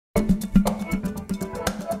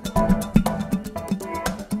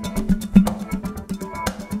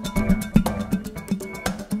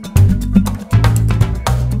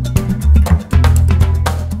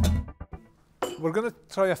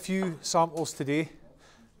try a few samples today.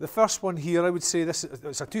 The first one here, I would say it's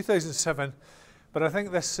a 2007, but I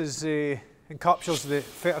think this is encapsulates the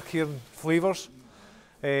Fettercairn flavours.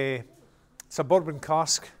 It's a bourbon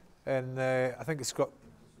cask, and I think it's got,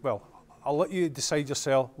 well, I'll let you decide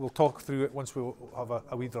yourself. We'll talk through it once we have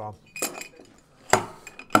a wee dram.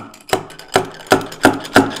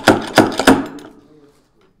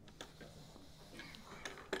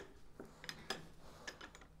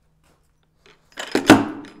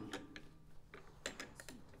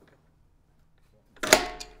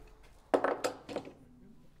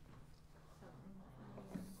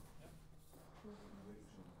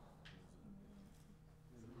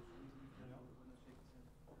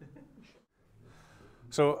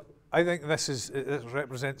 So I think it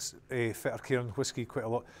represents Fettercairn whisky quite a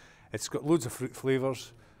lot. It's got loads of fruit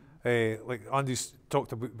flavours, like Andy's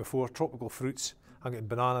talked about before, tropical fruits. I'm getting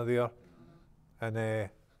banana there, and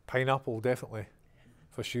pineapple definitely,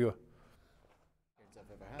 for sure.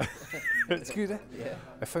 It's good, eh? Yeah.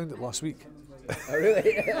 I found it last week. Oh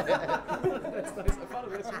really? That's nice. I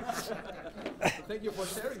found it last week. Thank you for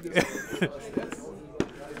sharing this with us.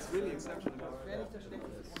 It's really exceptional.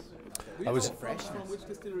 I was fresh. From which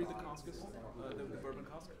distillery the cask is? The bourbon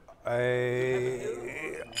cask?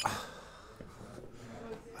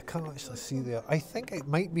 I can't actually see there. I think it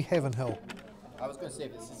might be Heaven Hill. I was going to say,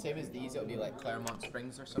 if it's the same as these, it'll be like Claremont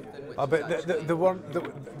Springs or something. Which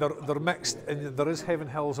But they're mixed, and there is Heaven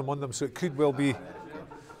Hills among them, so it could well be.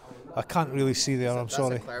 I can't really see there. I'm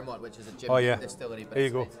sorry. That's a Claremont, which is a gym distillery. But there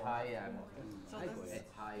you go. It's high. It's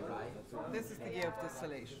high rye. This is the year of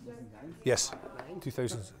distillation. Yes,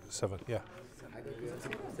 2007. Yeah.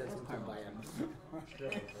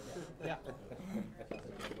 Yeah.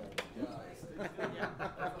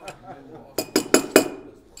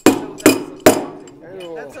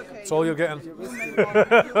 That's okay. That's all you're getting. You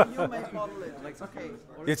may bottle it. It's okay.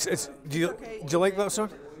 It's. Do you like that one?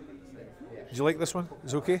 Do you like this one?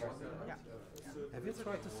 It's okay. Yeah. Have you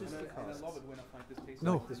tried the sister cask?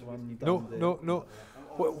 No. This one No.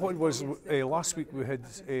 What was last week we had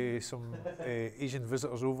some Asian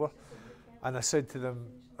visitors over, and I said to them,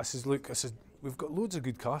 I says, look, we've got loads of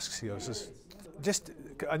good casks here. I says,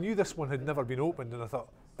 I knew this one had never been opened, and I thought,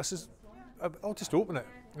 I'll just open it.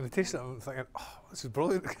 And I tasted it, and I'm thinking, oh, this is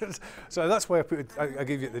brilliant. So that's why I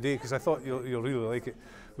gave you it today, because I thought you'll really like it.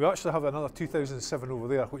 We actually have another 2007 over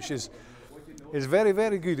there, which is very,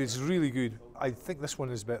 very good. It's really good. I think this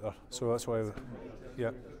one is better, so that's why,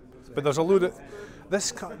 yeah. But there's a load of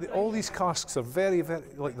all these casks are very, very,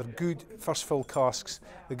 like, they're good first fill casks.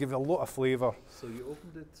 They give you a lot of flavour. So you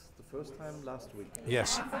opened it the first time last week?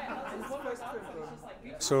 Yes.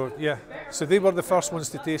 So yeah, so they were the first ones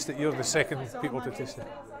to taste it. You're the second people to taste it.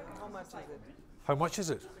 How much is it? How much is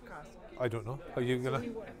it? The cask. I don't know. Are you gonna?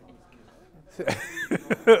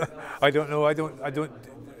 I don't know. I don't.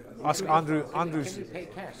 Ask Andrew. Andrew's. Can you pay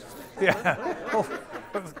cash? Yeah. Oh,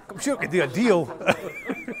 I'm sure we could do a deal.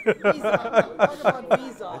 Visa. What about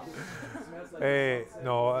Visa?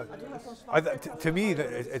 No, to me,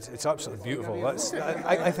 it's absolutely beautiful.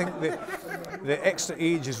 I think the extra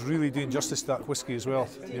age is really doing justice to that whiskey as well.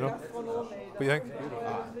 You know, what do you think?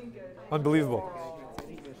 Unbelievable.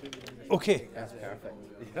 Okay. That's perfect.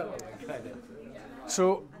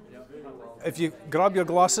 So, if you grab your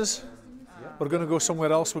glasses, we're going to go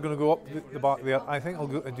somewhere else. We're going to go up the back there. I think I'll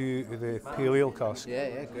go and do the pale ale cask.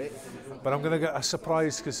 Yeah, great. But I'm going to get a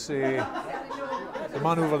surprise because the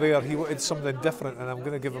man over there, he wanted something different, and I'm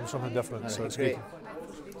going to give him something different. So it's great.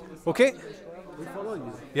 Good. Okay. We follow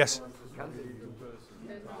you. Yes. What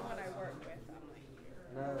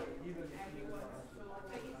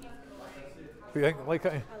do you think? Like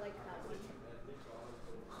it?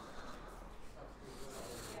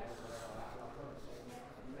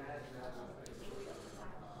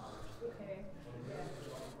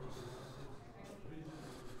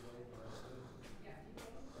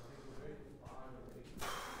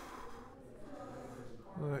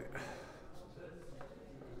 Right.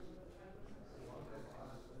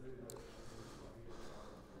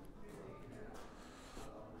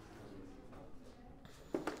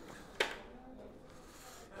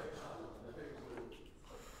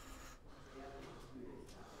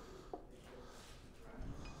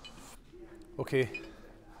 Okay,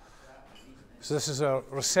 so this is our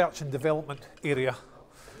research and development area.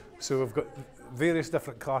 So we've got various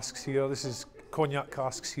different casks here. This is cognac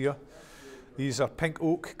casks here. These are pink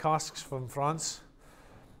oak casks from France.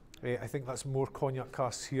 I think that's more cognac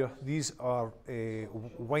casks here. These are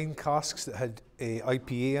wine casks that had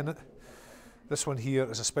IPA in it. This one here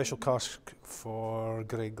is a special cask for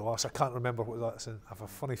Grey Glass. I can't remember what that's in. I have a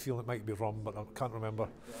funny feeling it might be rum, but I can't remember.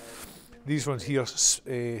 These ones here,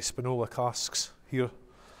 Spinola casks here.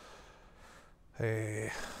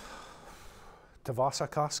 Tavasa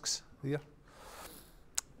casks there.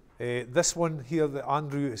 This one here that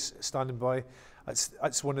Andrew is standing by,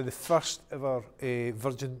 it's one of the first ever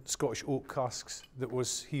virgin Scottish oak casks that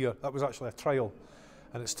was here. That was actually a trial,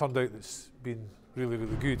 and it's turned out it's been really,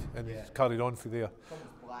 really good, and it's carried on through there. It's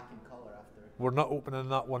almost black in colour after. We're not opening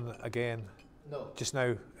that one again. No. Just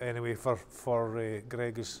now, anyway, for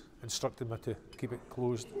Greg has instructed me to keep it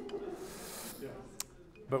closed.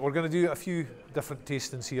 But we're going to do a few different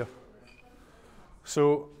tastings here.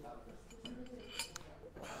 So,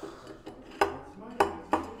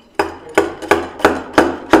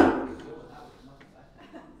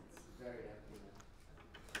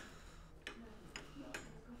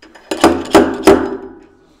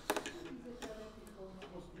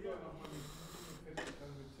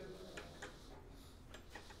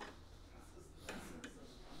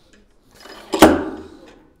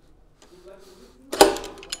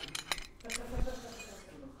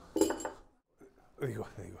 there you go.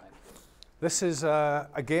 This is,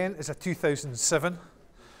 again, is a 2007,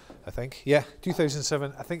 I think. Yeah,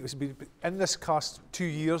 2007. I think it's been in this cask 2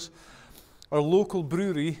 years. Our local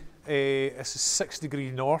brewery is 6 Degree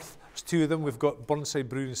North. There's two of them. We've got Burnside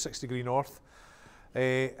Brewery and 6 Degree North.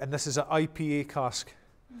 And this is an IPA cask.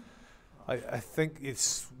 I think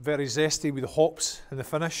it's very zesty with the hops in the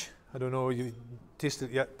finish. I don't know if you tasted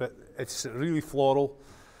it yet, but it's really floral.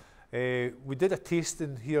 We did a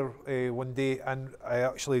tasting here one day, and I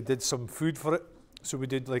actually did some food for it. So we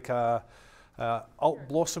did like a Alp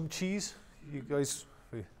Blossom cheese, you guys,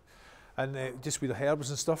 and just with the herbs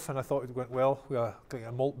and stuff. And I thought it went well with a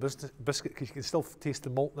malt biscuit, because you can still taste the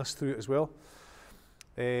maltness through it as well.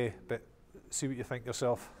 But see what you think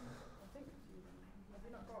yourself.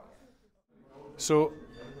 So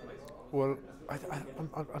I'm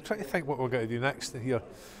trying to think what we're going to do next here.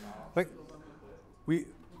 I think we've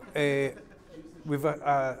a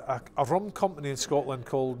rum company in Scotland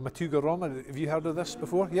called Matuga Rum. Have you heard of this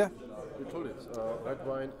before? Yeah? You told it, red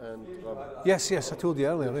wine and rum. Yes, I told you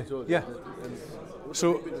earlier. Right? Yeah.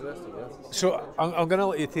 So I'm going to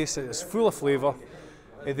let you taste it. It's full of flavour.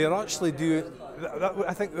 They're actually doing,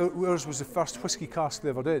 I think ours was the first whisky cask they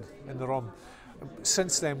ever did in the rum.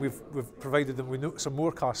 Since then we've provided them with some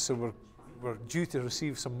more casks, so we're due to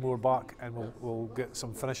receive some more back, and we'll get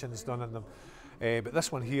some finishings done in them. But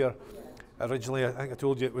this one here, originally, I think I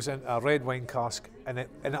told you, it was in a red wine cask, and it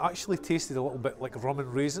actually tasted a little bit like rum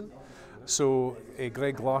and raisin. So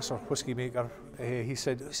Greg Glass, our whisky maker, he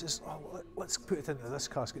said, let's put it into this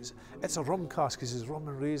cask. It's a rum cask. He says rum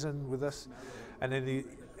and raisin with this, and then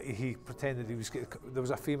he pretended he was. There was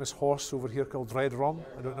a famous horse over here called Red Rum.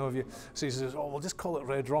 I don't know if you. So he says, we'll just call it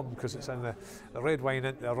Red Rum because it's in the red wine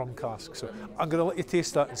into a rum cask. So I'm going to let you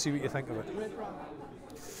taste that and see what you think of it.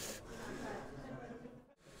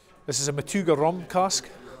 This is a Matuga Rum cask.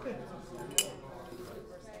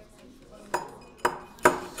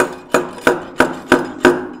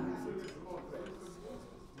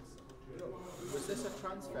 Was this a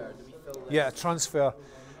transfer? Did we fill this? Yeah, a transfer.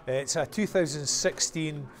 It's a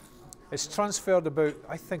 2016. It's transferred about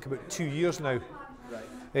 2 years now,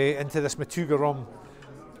 into this Matuga Rum.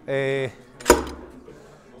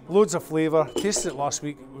 Loads of flavour. Tasted it last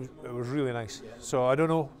week. It was really nice. So I don't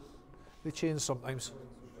know. They change sometimes.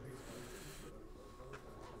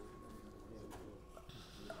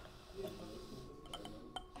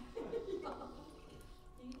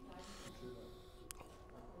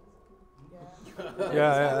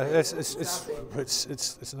 Yeah,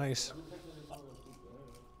 it's nice.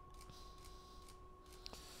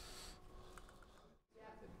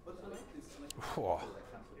 Oh.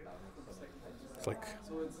 It's like,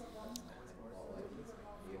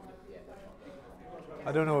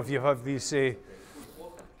 I don't know if you have these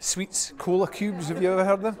sweets, cola cubes. Have you ever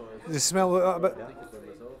heard them? Does it smell like that a bit?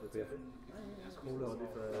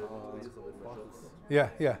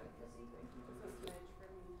 Yeah.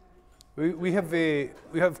 We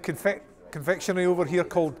have confectionery over here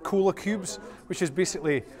called cola cubes, which is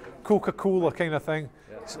basically Coca-Cola kind of thing.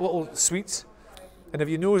 It's little sweets, and if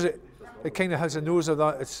you nose it, it kind of has a nose of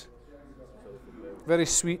that. It's very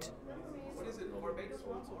sweet.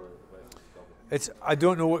 I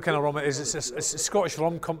don't know what kind of rum it is. It's a Scottish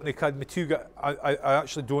rum company called Matuga. I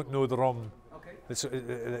actually don't know the rum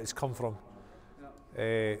it's come from.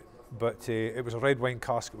 But it was a red wine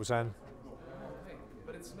cask it was in.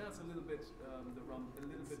 But it smells a little bit, the rum, a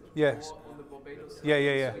little bit yes. more on the Barbados side.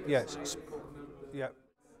 Yeah.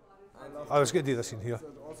 I was going to do this in here.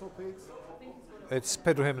 It's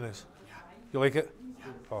Pedro Jimenez. You like it?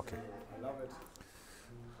 Okay. I love it.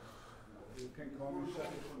 You can call me chef.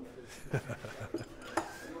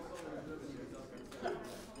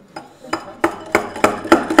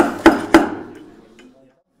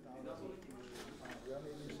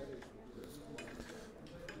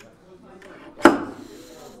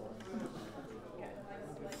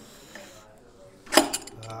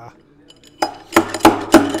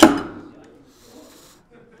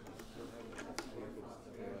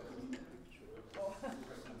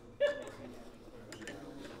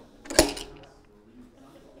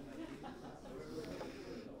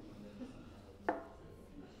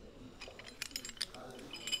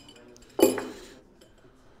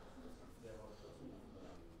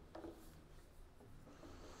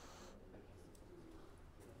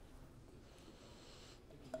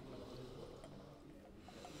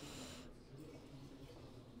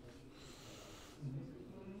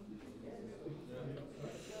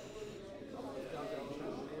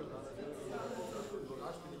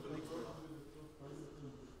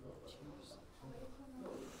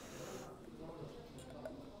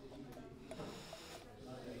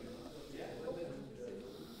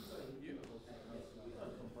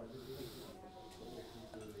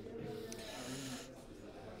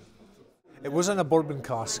 It was in a bourbon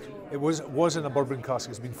cask. It was in a bourbon cask.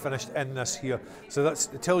 It's been finished in this here. So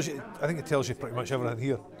it tells you. I think it tells you pretty much everything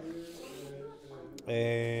here.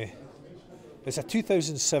 It's a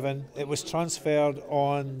 2007. It was transferred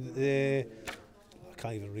on the. I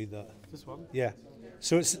can't even read that. This one? Yeah.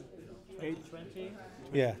 So it's 820.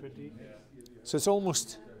 yeah. So it's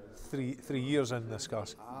almost three years in this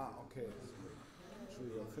cask. Ah, okay. Actually,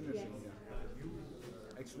 you are finishing here.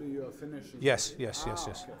 Actually, you are finishing. Yes. Okay.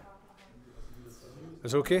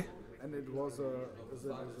 It's okay. And it was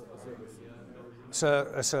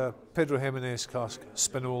It's a Pedro Jimenez cask,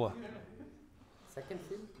 Spinola. Second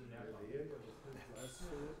fill?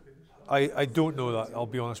 I don't know that. I'll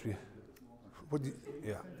be honest with you. What do you,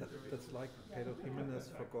 yeah. That's like Pedro Jimenez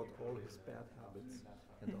forgot all his bad habits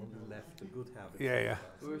and only left the good habits. Yeah.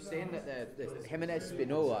 We were saying that the Jimenez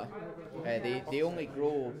Spinola, they only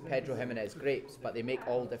grow Pedro Jimenez grapes, but they make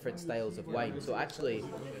all different styles of wine. So actually,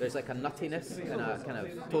 there's like a nuttiness and a kind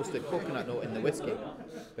of toasted coconut note in the whiskey,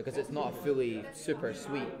 because it's not a fully super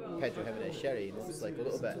sweet Pedro Jimenez sherry. You know, it's like a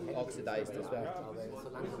little bit oxidized as well.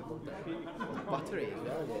 Buttery as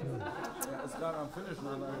well. Ja, ist gerade am Finishen,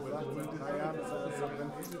 und er sagt, in 3 Jahren ist er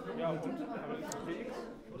wenn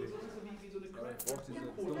braucht diese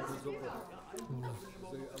dunkle Suppe.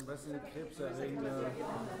 Am besten die krebserregende.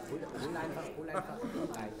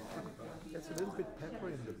 It's a little bit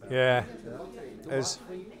peppery in the back. Yeah.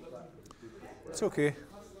 It's okay.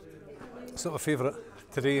 It's not my favourite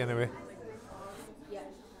today anyway.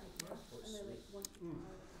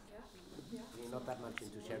 Not that much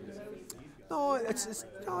into sherries. No, it's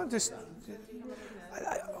no, just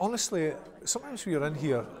honestly, sometimes when you're in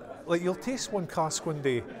here, like you'll taste one cask one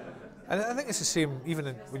day, and I think it's the same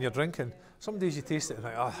even when you're drinking. Some days you taste it and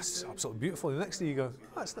think, oh, that's absolutely beautiful. And the next day you go,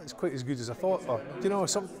 oh, that's quite as good as I thought. Or, do you know,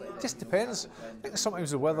 it just depends. I think sometimes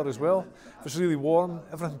the weather as well. If it's really warm,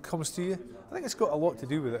 everything comes to you. I think it's got a lot to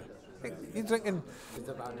do with it. I think you're drinking. It's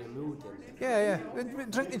about the mood. Yeah.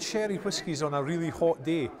 Drinking sherry whiskies on a really hot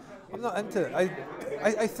day, I'm not into it.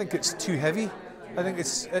 I think it's too heavy. I think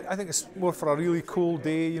it's more for a really cold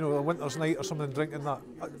day, you know, a winter's night or something. Drinking that,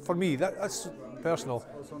 for me, that's personal.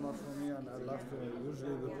 Also not for me, and I love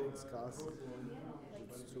usually the big scars.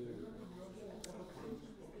 It's too.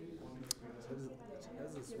 It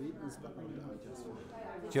has a sweetness, but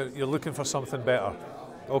not You're looking for something better.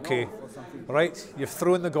 Okay, right. You've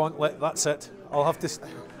thrown the gauntlet. That's it. I'll have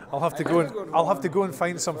to go and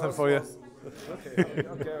find something for you. Okay. Can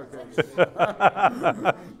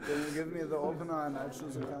you give me the opener and I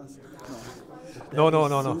choose a cask? No.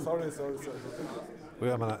 Sorry. Wait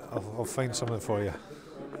a minute. I'll find something for you.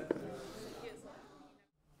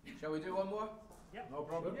 Shall we do one more? No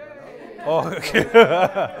problem. Oh, okay.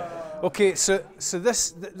 Okay. So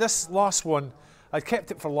this last one, I kept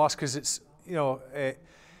it for last because it's, you know,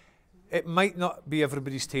 it might not be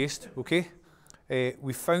everybody's taste. Okay.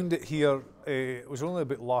 We found it here. It was only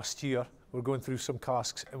about last year. We're going through some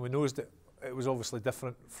casks, and we noticed that it was obviously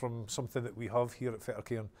different from something that we have here at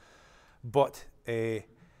Fettercairn. But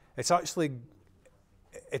it's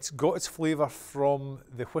got its flavour from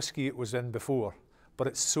the whiskey it was in before, but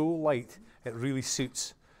it's so light it really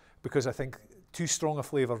suits, because I think too strong a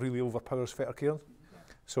flavour really overpowers Fettercairn.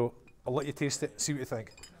 So I'll let you taste it, see what you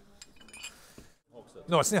think.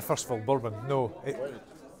 No, it's not a first fill bourbon. No,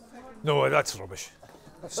 that's rubbish.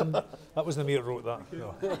 That wasn't me that wrote that.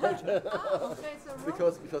 No.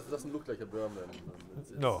 Because it doesn't look like a bourbon.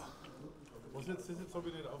 No. Was jetzt so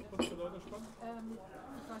wie den Aufputz für Leute spannend?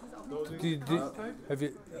 Have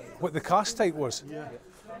you what the cask type was?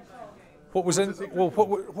 What was in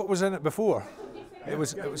what was in it before? It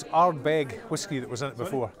was Ardbeg whiskey that was in it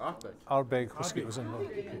before. Ardbeg whiskey was in there.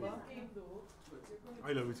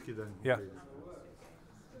 Isla whiskey then. Yeah.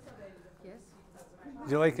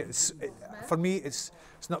 Do you like it? For me, it's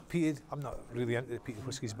not peated. I'm not really into the peated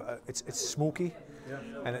whiskies, but it's smoky,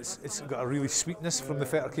 and it's got a really sweetness from the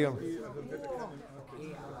Fettercairn.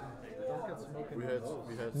 We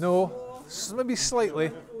had No, maybe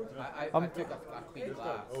slightly. I took a clean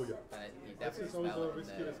glass, and you definitely smell it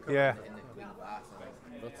Yeah. in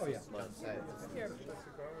the clean glass.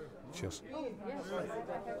 Cheers.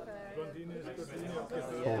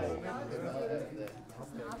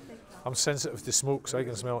 I'm sensitive to smoke, so I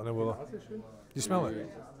can smell it in the weather. You smell it?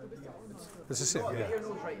 It's the same, yeah.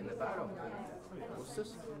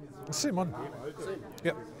 The same one.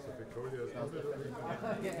 Yep.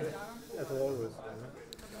 As always.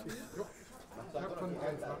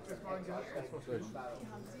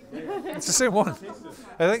 It's the same one.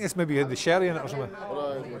 I think it's maybe the sherry in it or something.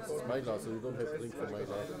 But it's my glass, so you don't have to drink from my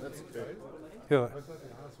glass. That's okay. Here.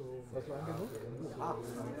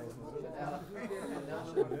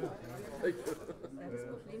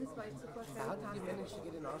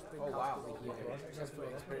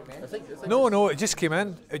 No, it just came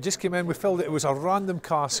in. It just came in. We filled it. It was a random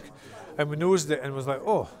cask, and we nosed it and was like,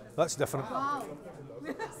 oh, that's different.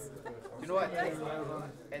 You know what?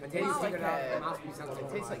 It tastes like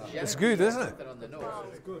it tastes like It's good, isn't it? on the nose.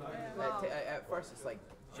 It's good. At first, it's like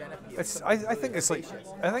genevieve. It's. I think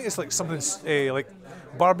it's like something like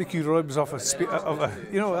barbecue ribs off a,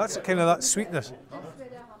 you know, that's kind of that sweetness.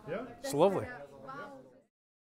 It's lovely.